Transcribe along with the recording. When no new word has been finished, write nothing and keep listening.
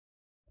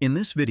In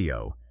this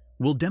video,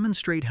 we'll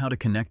demonstrate how to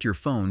connect your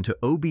phone to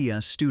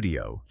OBS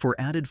Studio for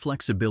added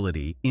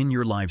flexibility in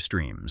your live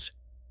streams.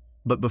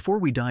 But before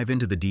we dive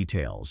into the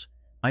details,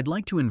 I'd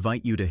like to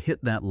invite you to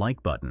hit that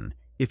like button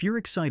if you're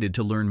excited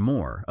to learn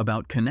more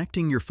about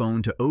connecting your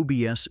phone to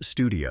OBS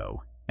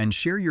Studio, and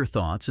share your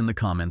thoughts in the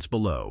comments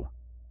below.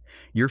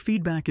 Your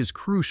feedback is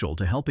crucial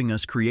to helping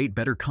us create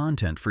better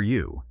content for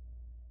you.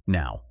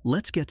 Now,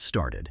 let's get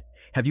started.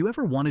 Have you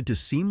ever wanted to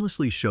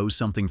seamlessly show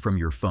something from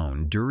your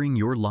phone during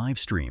your live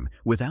stream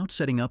without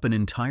setting up an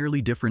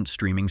entirely different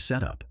streaming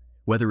setup?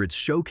 Whether it's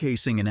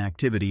showcasing an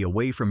activity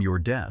away from your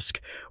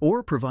desk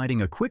or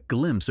providing a quick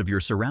glimpse of your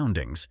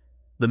surroundings,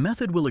 the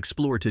method we'll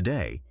explore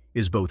today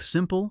is both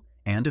simple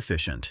and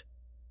efficient.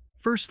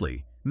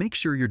 Firstly, make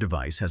sure your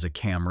device has a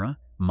camera,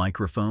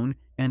 microphone,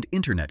 and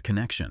internet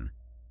connection.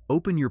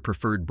 Open your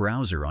preferred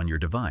browser on your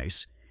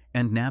device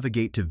and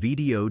navigate to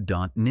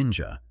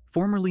video.ninja,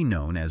 formerly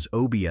known as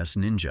OBS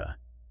Ninja.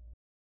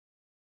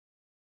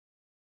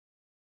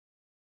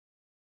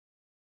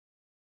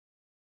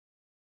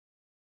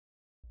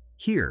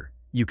 Here,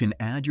 you can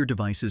add your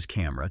device's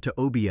camera to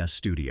OBS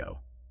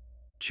Studio.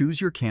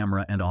 Choose your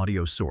camera and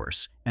audio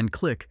source and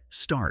click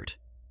Start.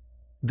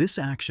 This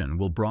action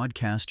will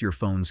broadcast your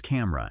phone's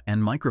camera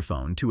and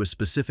microphone to a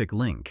specific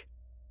link.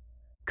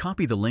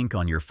 Copy the link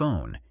on your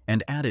phone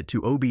and add it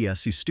to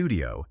OBS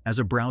Studio as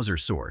a browser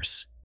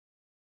source.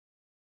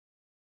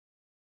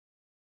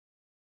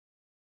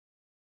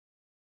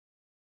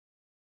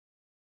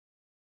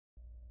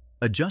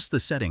 Adjust the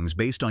settings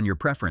based on your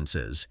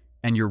preferences,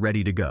 and you're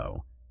ready to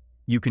go.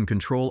 You can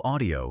control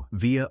audio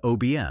via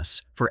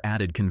OBS for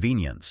added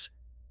convenience.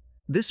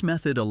 This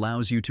method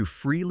allows you to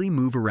freely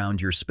move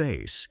around your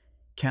space,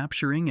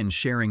 capturing and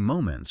sharing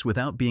moments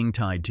without being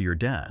tied to your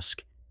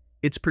desk.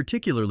 It's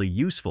particularly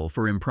useful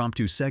for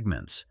impromptu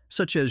segments,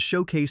 such as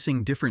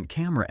showcasing different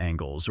camera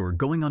angles or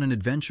going on an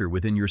adventure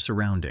within your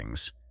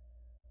surroundings.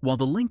 While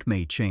the link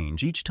may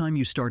change each time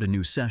you start a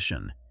new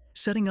session,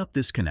 setting up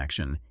this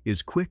connection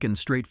is quick and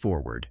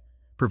straightforward,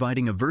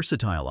 providing a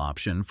versatile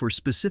option for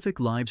specific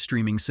live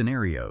streaming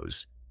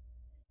scenarios.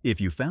 If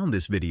you found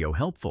this video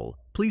helpful,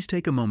 please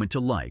take a moment to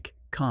like,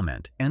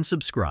 comment, and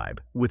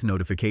subscribe with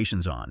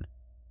notifications on.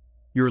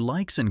 Your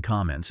likes and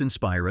comments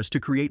inspire us to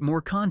create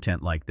more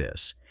content like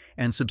this,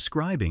 and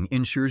subscribing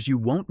ensures you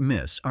won't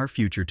miss our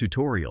future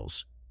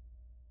tutorials.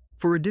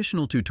 For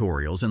additional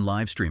tutorials and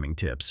live streaming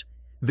tips,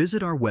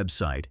 visit our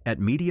website at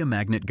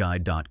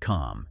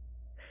MediaMagnetGuide.com.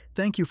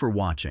 Thank you for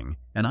watching,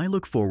 and I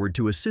look forward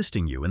to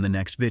assisting you in the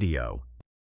next video.